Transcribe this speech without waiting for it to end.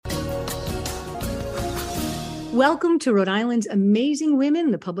Welcome to Rhode Island's Amazing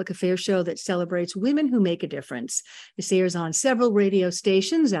Women, the public affairs show that celebrates women who make a difference. This airs on several radio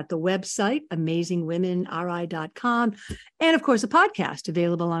stations, at the website, amazingwomenri.com, and of course, a podcast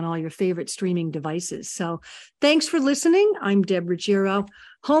available on all your favorite streaming devices. So thanks for listening. I'm Deb Ruggiero.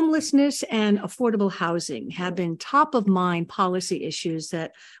 Homelessness and affordable housing have been top of mind policy issues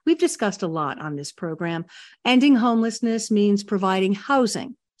that we've discussed a lot on this program. Ending homelessness means providing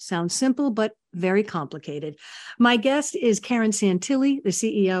housing. Sounds simple, but very complicated. My guest is KAREN Santilli, the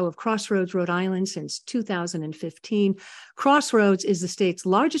CEO of Crossroads Rhode Island since 2015. Crossroads is the state's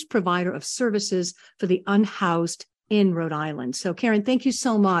largest provider of services for the unhoused in Rhode Island. So, KAREN, thank you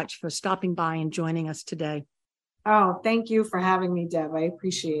so much for stopping by and joining us today. Oh, thank you for having me, Deb. I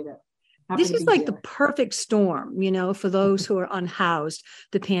appreciate it. This is like the perfect storm, for those who are unhoused.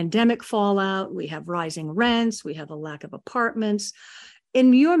 The pandemic fallout, we have rising rents, we have a lack of apartments.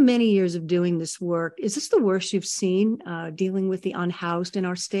 In your many years of doing this work, is this the worst you've seen dealing with the unhoused in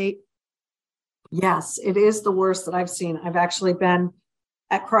our state? Yes, it is the worst that I've seen. I've actually been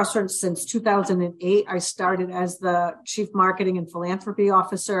at Crossroads since 2008. I started as the Chief Marketing and Philanthropy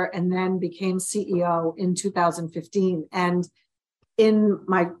Officer and then became CEO in 2015. And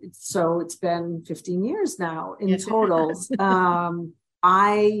so it's been 15 years now in total.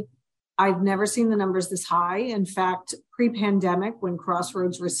 I've never seen the numbers this high. In fact, pre-pandemic, when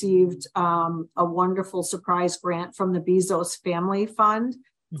Crossroads received a wonderful surprise grant from the Bezos Family Fund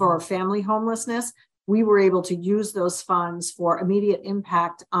for family homelessness, we were able to use those funds for immediate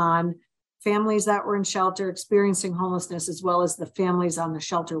impact on families that were in shelter experiencing homelessness, as well as the families on the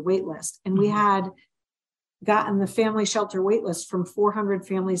shelter wait list. And we had gotten the family shelter wait list from 400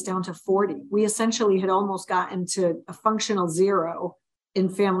 families down to 40. We essentially had almost gotten to a functional zero in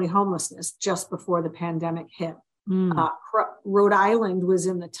family homelessness just before the pandemic hit. Rhode Island was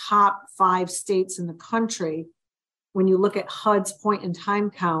in the top 5 states in the country when you look at HUD's point in time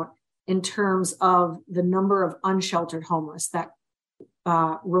count in terms of the number of unsheltered homeless that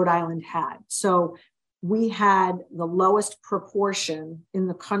Rhode Island had. So we had the lowest proportion in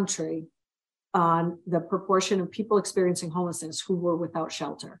the country on the proportion of people experiencing homelessness who were without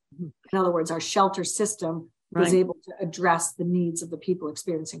shelter. In other words, our shelter system was able to address the needs of the people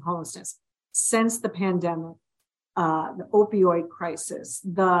experiencing homelessness. Since the pandemic, the opioid crisis,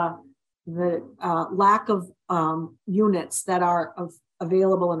 the lack of units that are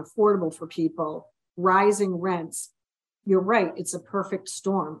available and affordable for people, rising rents, you're right, it's a perfect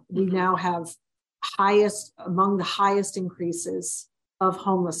storm. We now have among the highest increases of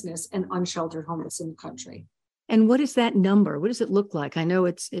homelessness and unsheltered homeless in the country. And what is that number? What does it look like? I know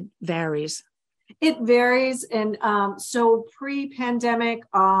it varies. It varies. And so pre-pandemic,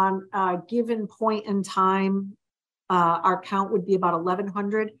 on a given point in time, our count would be about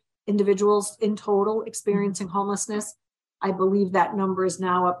 1,100 individuals in total experiencing homelessness. I believe that number is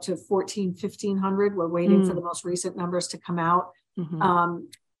now up to 1,500. We're waiting for the most recent numbers to come out.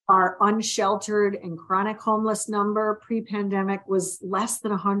 Our unsheltered and chronic homeless number pre-pandemic was less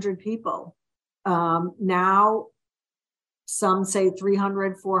than 100 people. Now, some say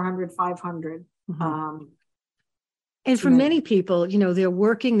 300, 400, 500. And for many people, they're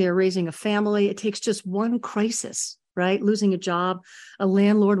working, they're raising a family. It takes just one crisis, right? Losing a job, a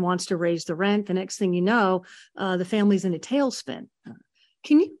landlord wants to raise the rent. The next thing you know, the family's in a tailspin.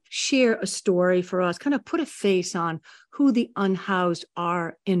 Can you share a story for us, kind of put a face on who the unhoused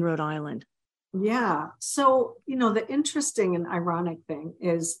are in Rhode Island? Yeah. So, the interesting and ironic thing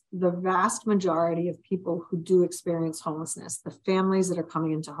is the vast majority of people who do experience homelessness, the families that are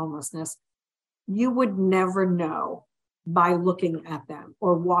coming into homelessness, you would never know by looking at them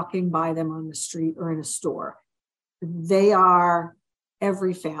or walking by them on the street or in a store. They are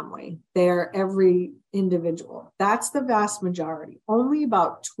every family. They're every individual. That's the vast majority. Only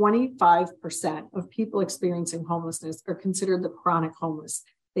about 25% of people experiencing homelessness are considered the chronic homeless.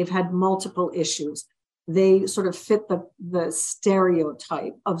 They've had multiple issues. They sort of fit the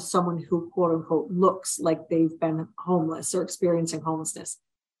stereotype of someone who, quote unquote, looks like they've been homeless or experiencing homelessness.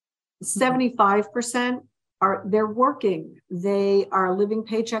 75% they're working. They are living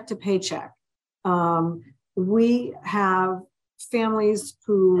paycheck to paycheck. We have families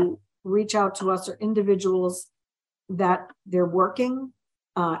who reach out to us or individuals that they're working.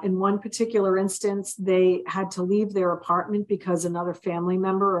 In one particular instance, they had to leave their apartment because another family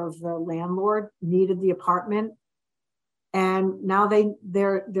member of the landlord needed the apartment. And now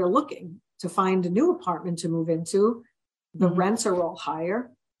they're looking to find a new apartment to move into. The rents are all higher.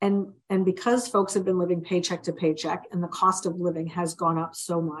 And because folks have been living paycheck to paycheck and the cost of living has gone up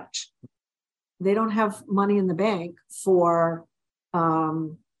so much, they don't have money in the bank for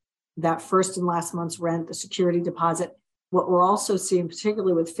that first and last month's rent, the security deposit. What we're also seeing,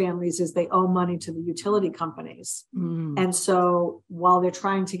 particularly with families, is they owe money to the utility companies. And so while they're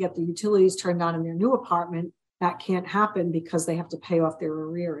trying to get the utilities turned on in their new apartment, that can't happen because they have to pay off their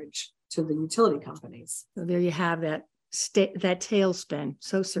arrearage to the utility companies. So there you have that that tailspin,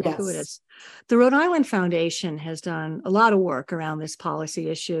 so circuitous. Yes. The Rhode Island Foundation has done a lot of work around this policy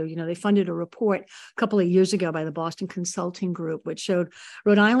issue. You know, they funded a report a couple of years ago by the Boston Consulting Group, which showed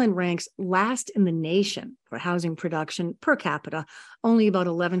Rhode Island ranks last in the nation for housing production per capita, only about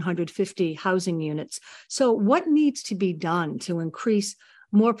 1,150 housing units. So what needs to be done to increase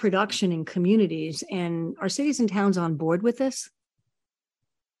more production in communities? And are cities and towns on board with this?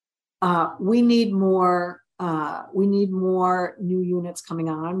 We need more new units coming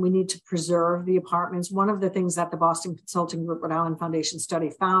on. We need to preserve the apartments. One of the things that the Boston Consulting Group Rhode Island Foundation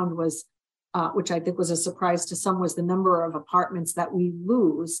study found was, which I think was a surprise to some, was the number of apartments that we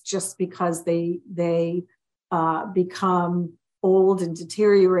lose just because they become old and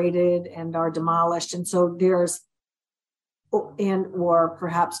deteriorated and are demolished. And so or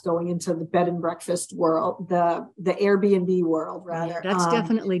perhaps going into the bed and breakfast world, the Airbnb world, rather. Yeah, that's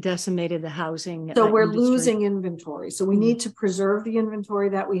definitely decimated the housing. So we're industry. losing inventory. So we need to preserve the inventory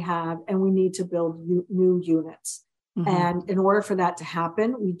that we have, and we need to build new units. And in order for that to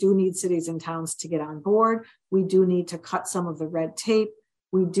happen, we do need cities and towns to get on board. We do need to cut some of the red tape.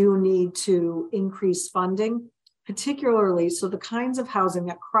 We do need to increase funding, particularly. So the kinds of housing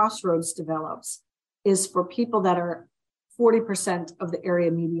that Crossroads develops is for people that are 40% of the area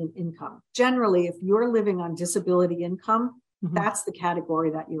median income. Generally, if you're living on disability income, that's the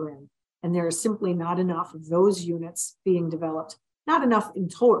category that you're in. And there is simply not enough of those units being developed, not enough in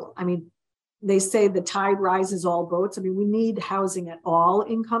total. I mean, they say the tide rises all boats. I mean, we need housing at all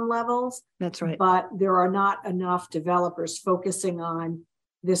income levels. That's right. But there are not enough developers focusing on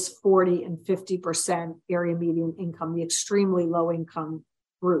this 40 and 50% area median income, the extremely low income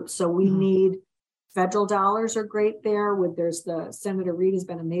group. So we need federal dollars are great there. There's the Senator Reid has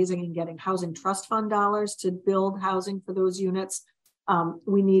been amazing in getting housing trust fund dollars to build housing for those units.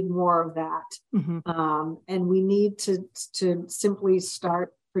 We need more of that. And we need to simply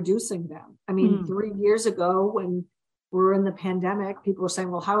start producing them. I mean, 3 years ago when we were in the pandemic, people were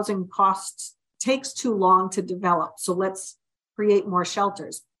saying, well, housing takes too long to develop. So let's create more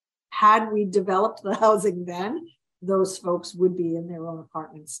shelters. Had we developed the housing then, those folks would be in their own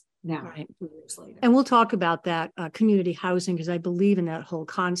apartments now, right. 2 years later. And we'll talk about that community housing, because I believe in that whole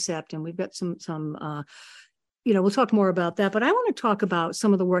concept. And we've got some we'll talk more about that. But I want to talk about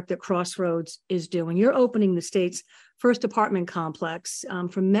some of the work that Crossroads is doing. You're opening the state's first apartment complex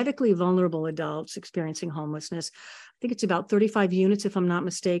for medically vulnerable adults experiencing homelessness. I think it's about 35 units, if I'm not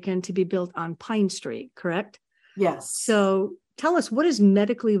mistaken, to be built on Pine Street, correct? Yes. So tell us, what does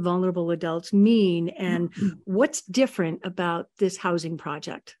medically vulnerable adults mean, and what's different about this housing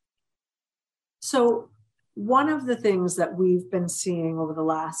project? So one of the things that we've been seeing over the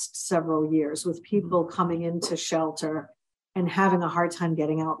last several years with people coming into shelter and having a hard time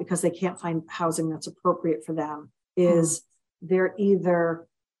getting out because they can't find housing that's appropriate for them is they're either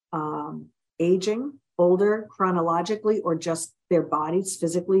aging, older chronologically, or just their bodies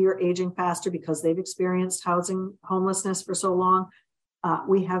physically are aging faster because they've experienced housing homelessness for so long.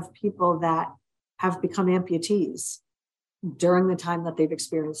 We have people that have become amputees during the time that they've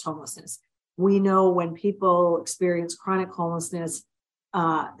experienced homelessness. We know when people experience chronic homelessness,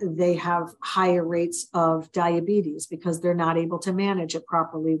 they have higher rates of diabetes because they're not able to manage it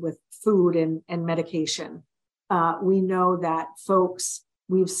properly with food and medication. We know that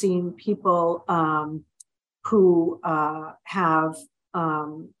we've seen people who have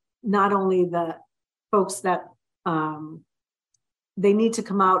not only the folks that they need to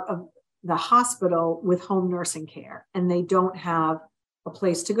come out of the hospital with home nursing care, and they don't have a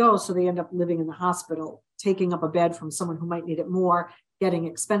place to go. So they end up living in the hospital, taking up a bed from someone who might need it more, getting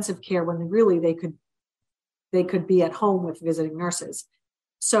expensive care when they could be at home with visiting nurses.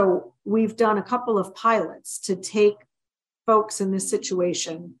 So we've done a couple of pilots to take folks in this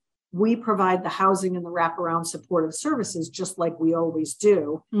situation. We provide the housing and the wraparound supportive services, just like we always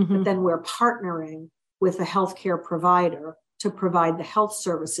do. But then we're partnering with a healthcare provider to provide the health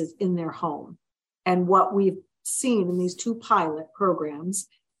services in their home. And what we've seen in these two pilot programs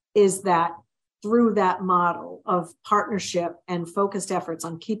is that through that model of partnership and focused efforts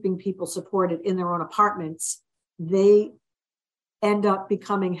on keeping people supported in their own apartments, they end up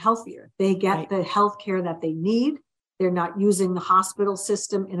becoming healthier. They get the health care that they need. They're not using the hospital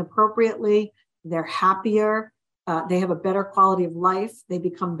system inappropriately. They're happier. They have a better quality of life. They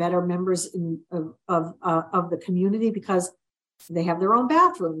become better members of the community because They have their own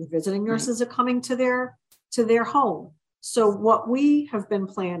bathroom. The visiting nurses are coming to their home. So what we have been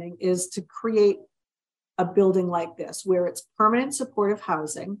planning is to create a building like this, where it's permanent supportive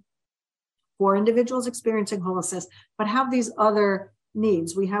housing for individuals experiencing homelessness, but have these other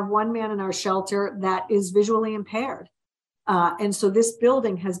needs. We have one man in our shelter that is visually impaired. And so this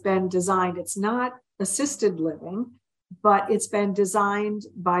building has been designed, it's not assisted living, but it's been designed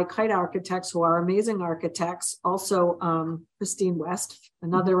by Kite Architects, who are amazing architects. Also, Christine West,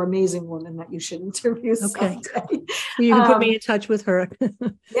 another amazing woman that you should interview someday. Well, you can put me in touch with her.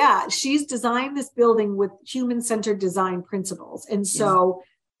 Yeah, she's designed this building with human-centered design principles. And so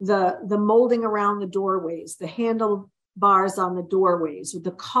the molding around the doorways, the handlebars on the doorways,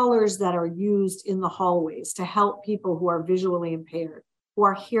 the colors that are used in the hallways to help people who are visually impaired, who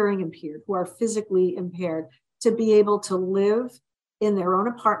are hearing impaired, who are physically impaired, to be able to live in their own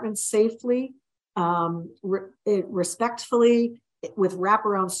apartments safely, respectfully, with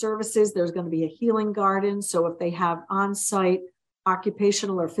wraparound services. There's going to be a healing garden. So if they have on-site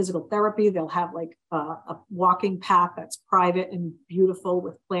occupational or physical therapy, they'll have like a walking path that's private and beautiful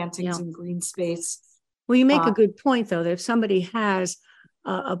with plantings and green space. Well, you make a good point, though, that if somebody has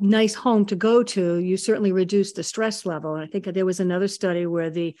a nice home to go to, you certainly reduce the stress level. And I think there was another study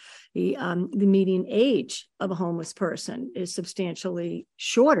where the median age of a homeless person is substantially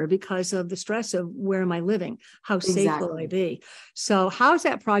shorter because of the stress of where am I living? How safe will I be? So how's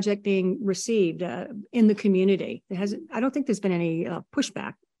that project being received in the community? I don't think there's been any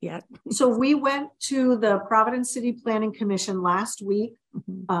pushback yet. So we went to the Providence City Planning Commission last week.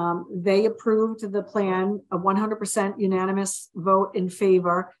 They approved the plan, a 100% unanimous vote in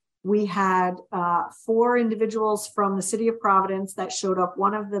favor. We had 4 individuals from the city of Providence that showed up.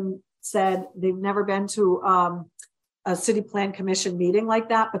 One of them said they've never been to a city plan commission meeting like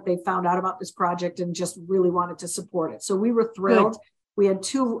that, but they found out about this project and just really wanted to support it. So we were thrilled. Good. We had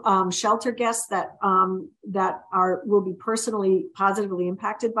 2 shelter guests that will be personally positively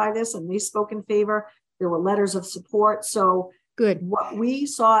impacted by this, and they spoke in favor. There were letters of support. So good. What we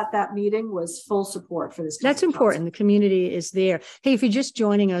saw at that meeting was full support for this. That's important. The community is there. Hey, if you're just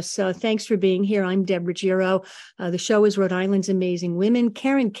joining us, thanks for being here. I'm Deb Ruggiero. The show is Rhode Island's Amazing Women.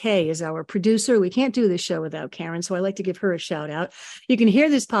 Karen Kay is our producer. We can't do this show without Karen, so I like to give her a shout out. You can hear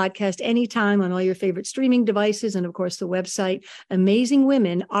this podcast anytime on all your favorite streaming devices and, of course, the website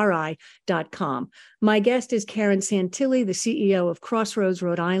amazingwomenri.com. My guest is Karen Santilli, the CEO of Crossroads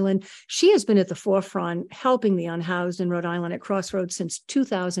Rhode Island. She has been at the forefront helping the unhoused in Rhode Island at Crossroads since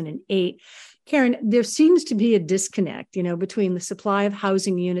 2008. Karen, there seems to be a disconnect, between the supply of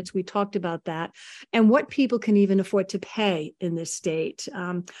housing units, we talked about that, and what people can even afford to pay in this state.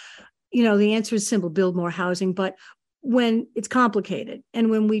 The answer is simple: build more housing, but when it's complicated.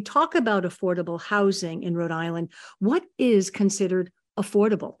 And when we talk about affordable housing in Rhode Island, what is considered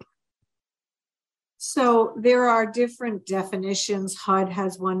affordable? So there are different definitions. HUD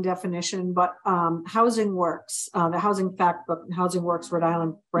has one definition, but Housing Works, the Housing Fact Book, Housing Works Rhode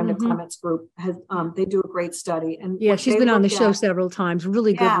Island, Brenda Clement's group, has they do a great study. And she's been on the show several times.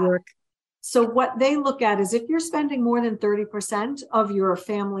 Really good work. So what they look at is if you're spending more than 30% of your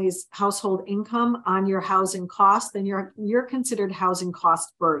family's household income on your housing costs, then you're considered housing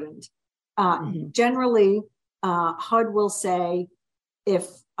cost burdened. Generally, HUD will say if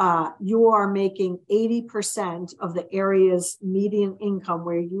you are making 80% of the area's median income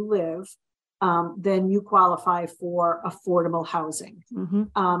where you live, then you qualify for affordable housing.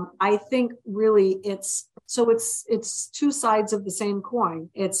 I think really it's 2 sides of the same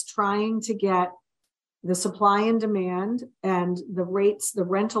coin. It's trying to get the supply and demand and the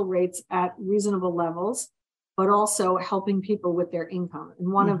rental rates at reasonable levels, but also helping people with their income.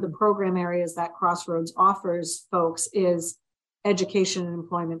 And one of the program areas that Crossroads offers folks is education and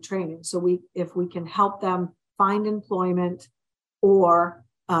employment training. So if we can help them find employment or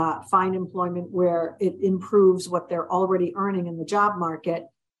find employment where it improves what they're already earning in the job market,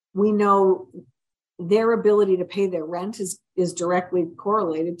 we know their ability to pay their rent is directly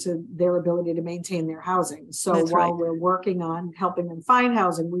correlated to their ability to maintain their housing. So while we're working on helping them find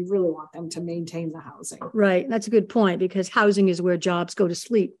housing, we really want them to maintain the housing. Right. That's a good point, because housing is where jobs go to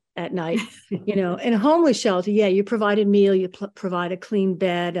sleep at night. In a homeless shelter, you provide a meal, you provide a clean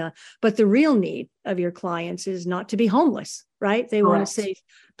bed, but the real need of your clients is not to be homeless, right? They want a safe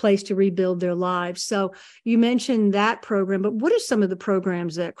place to rebuild their lives. So you mentioned that program, but what are some of the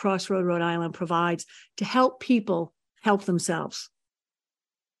programs that Crossroads Rhode Island provides to help people help themselves?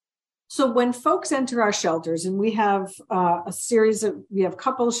 So when folks enter our shelters, and we have we have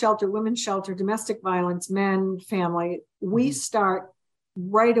couple shelter, women's shelter, domestic violence, men, family, we start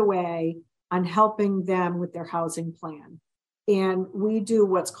right away on helping them with their housing plan. And we do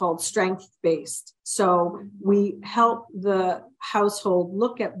what's called strength-based. So we help the household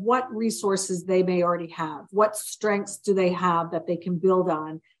look at what resources they may already have, what strengths do they have that they can build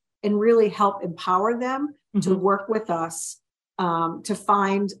on, and really help empower them to work with us to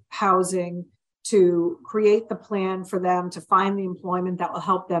find housing, to create the plan for them, to find the employment that will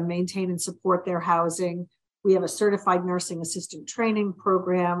help them maintain and support their housing. We have a certified nursing assistant training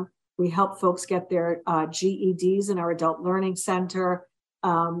program. We help folks get their GEDs in our adult learning center.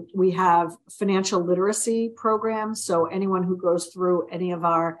 We have financial literacy programs. So anyone who goes through any of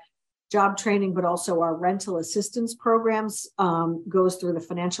our job training, but also our rental assistance programs goes through the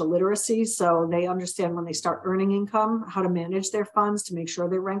financial literacy. So they understand when they start earning income, how to manage their funds to make sure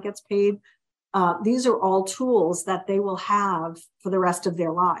their rent gets paid. These are all tools that they will have for the rest of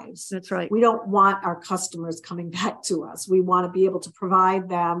their lives. That's right. We don't want our customers coming back to us. We want to be able to provide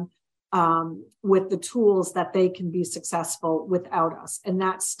them with the tools that they can be successful without us. And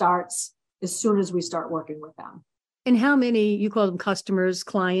that starts as soon as we start working with them. And how many, you call them customers,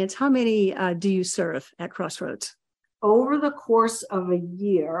 clients, how many do you serve at Crossroads? Over the course of a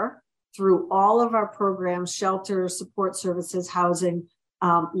year, through all of our programs, shelters, support services, housing,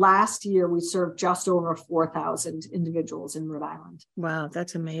 last year we served just over 4,000 individuals in Rhode Island. Wow,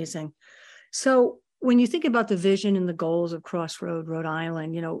 that's amazing. So when you think about the vision and the goals of Crossroads Rhode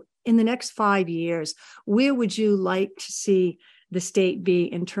Island, in the next 5 years, where would you like to see the state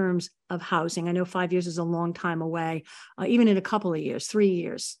be in terms of housing? I know 5 years is a long time away, even in a couple of years, 3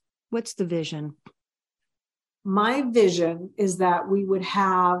 years. What's the vision? My vision is that we would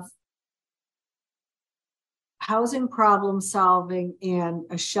have housing problem solving and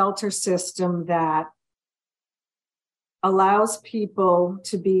a shelter system that allows people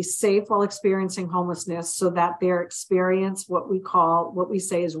to be safe while experiencing homelessness, so that their experience, what we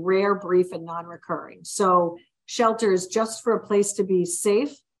say is rare, brief, and non-recurring. So shelter is just for a place to be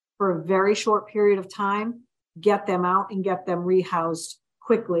safe for a very short period of time, get them out and get them rehoused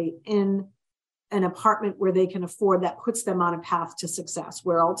quickly in an apartment where they can afford, that puts them on a path to success,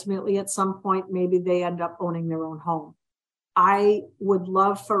 where ultimately at some point, maybe they end up owning their own home. I would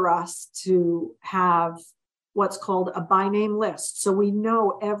love for us to have what's called a by name list. So we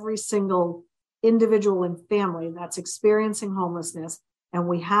know every single individual and family that's experiencing homelessness, and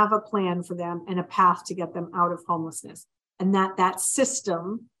we have a plan for them and a path to get them out of homelessness. And that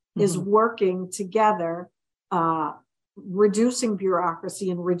system is working together, reducing bureaucracy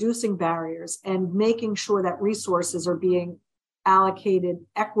and reducing barriers and making sure that resources are being allocated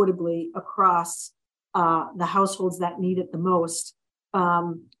equitably across the households that need it the most,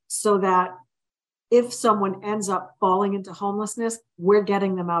 so that if someone ends up falling into homelessness, we're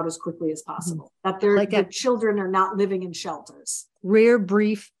getting them out as quickly as possible, that their children are not living in shelters. Rare,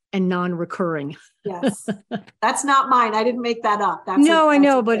 brief, and non-recurring. Yes. That's not mine. I didn't make that up. I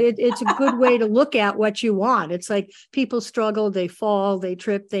know, but it's a good way to look at what you want. It's like people struggle, they fall, they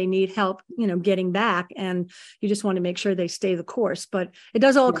trip, they need help, getting back. And you just want to make sure they stay the course. But it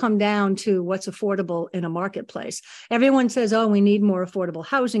does all come down to what's affordable in a marketplace. Everyone says, oh, we need more affordable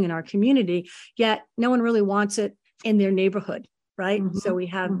housing in our community, yet no one really wants it in their neighborhood. Right. So we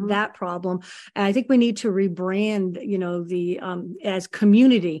have that problem. And I think we need to rebrand, as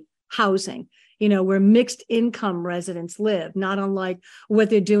community housing, where mixed income residents live, not unlike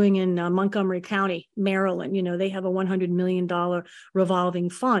what they're doing in Montgomery County, Maryland. They have a $100 million revolving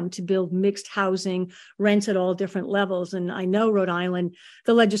fund to build mixed housing, rents at all different levels. And I know Rhode Island,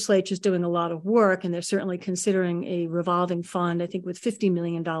 the legislature is doing a lot of work, and they're certainly considering a revolving fund, I think with $50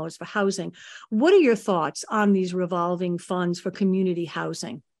 million for housing. What are your thoughts on these revolving funds for community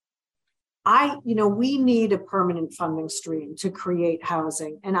housing? We need a permanent funding stream to create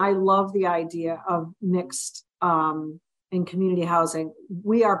housing. And I love the idea of mixed and community housing.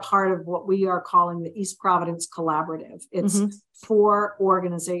 We are part of what we are calling the East Providence Collaborative. It's 4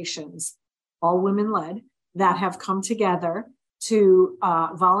 organizations, all women-led, that have come together to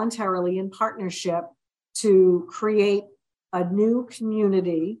voluntarily, in partnership, to create a new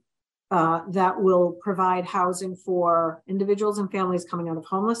community that will provide housing for individuals and families coming out of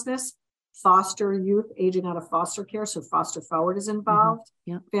homelessness, foster youth aging out of foster care. So Foster Forward is involved.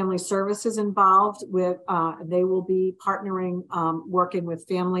 Family Services involved with, they will be partnering, working with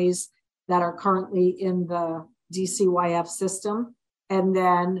families that are currently in the DCYF system. And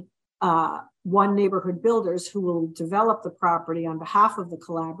then One Neighborhood Builders, who will develop the property on behalf of the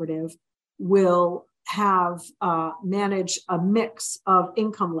collaborative, will have manage a mix of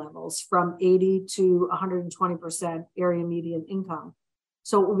income levels from 80 to 120% area median income.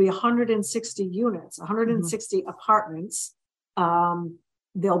 So it will be 160 units, 160 apartments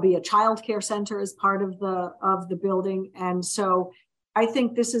There'll be a child care center as part of the building. And so I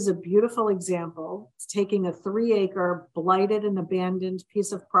think this is a beautiful example. It's taking a 3-acre blighted and abandoned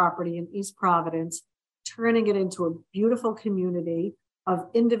piece of property in East Providence, turning it into a beautiful community of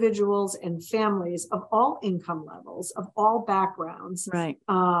individuals and families of all income levels, of all backgrounds, right?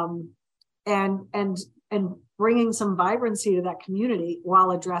 And bringing some vibrancy to that community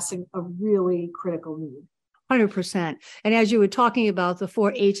while addressing a really critical need. 100%. And as you were talking about the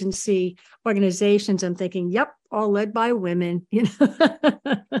 4 agency organizations, I'm thinking, yep, all led by women. Yep.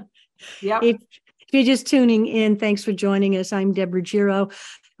 If you're just tuning in, thanks for joining us. I'm Deb Ruggiero,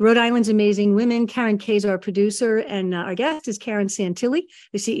 Rhode Island's Amazing Women. Karen Kay is our producer, and our guest is Karen Santilli,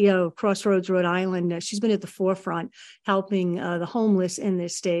 the CEO of Crossroads Rhode Island. She's been at the forefront helping the homeless in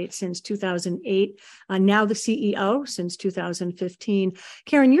this state since 2008, now the CEO since 2015.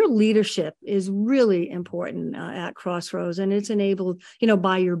 Karen, your leadership is really important at Crossroads, and it's enabled,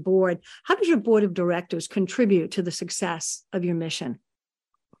 by your board. How does your board of directors contribute to the success of your mission?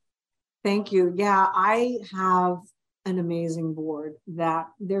 Thank you. Yeah, I have an amazing board that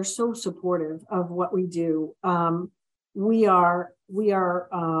they're so supportive of what we do. We are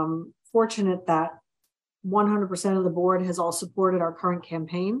fortunate that 100% of the board has all supported our current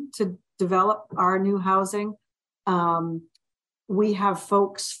campaign to develop our new housing. We have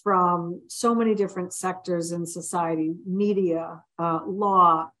folks from so many different sectors in society: media,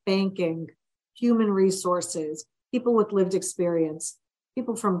 law, banking, human resources, people with lived experience,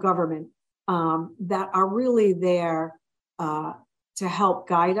 people from government, that are really there to help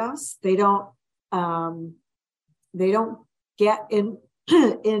guide us. They don't get in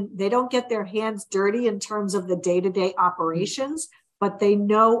they don't get their hands dirty in terms of the day-to-day operations, but they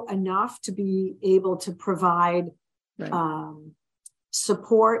know enough to be able to provide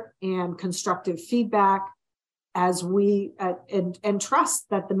support and constructive feedback as we and trust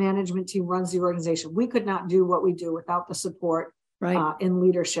that the management team runs the organization. We could not do what we do without the support in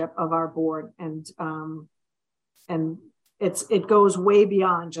leadership of our board, and it goes way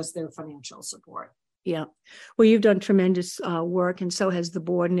beyond just their financial support. Yeah, well, you've done tremendous work, and so has the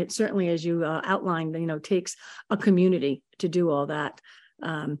board, and it certainly, as you outlined, takes a community to do all that.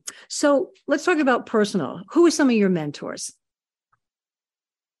 So let's talk about personal. Who are some of your mentors?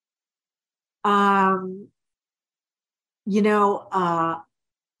 Ann Nolan,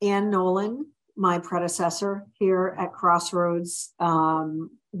 my predecessor here at Crossroads,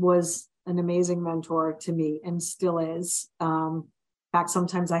 was an amazing mentor to me and still is. In fact,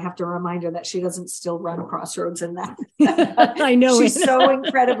 sometimes I have to remind her that she doesn't still run Crossroads in that. I know. She's so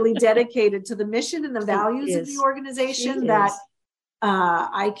incredibly dedicated to the mission and the values of the organization that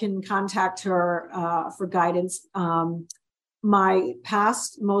I can contact her for guidance. My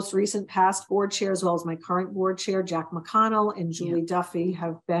most recent past board chair, as well as my current board chair, Jack McConnell and Julie Duffy,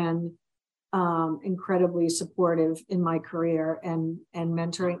 have been incredibly supportive in my career and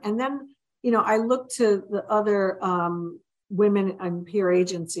mentoring. And then, I look to the other women and peer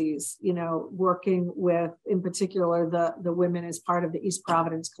agencies, working with, in particular, the women as part of the East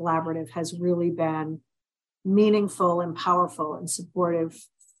Providence Collaborative has really been meaningful and powerful and supportive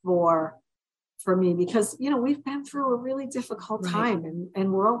for me, because, we've been through a really difficult time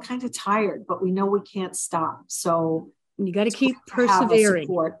and we're all kind of tired, but we know we can't stop. So you got to keep persevering.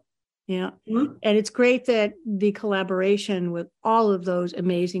 Yeah. Mm-hmm. And it's great that the collaboration with all of those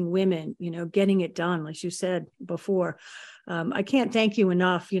amazing women, getting it done, like you said before. I can't thank you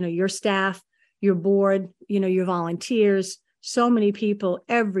enough, your staff, your board, your volunteers, so many people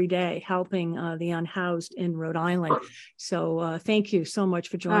every day helping the unhoused in Rhode Island. So thank you so much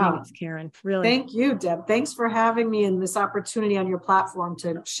for joining us, Karen. Really. Thank you, Deb. Thanks for having me and this opportunity on your platform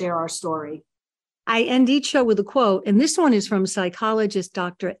to share our story. I end each show with a quote, and this one is from psychologist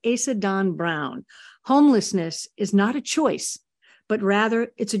Dr. Asa Don Brown. Homelessness is not a choice, but rather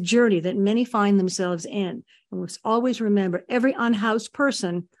it's a journey that many find themselves in. And we must always remember every unhoused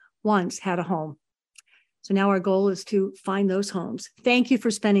person once had a home. So now our goal is to find those homes. Thank you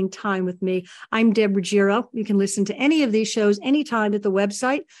for spending time with me. I'm Deb Ruggiero. You can listen to any of these shows anytime at the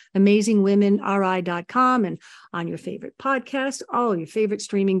website, amazingwomenri.com, and on your favorite podcast, all your favorite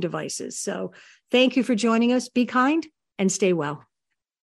streaming devices. So thank you for joining us. Be kind and stay well.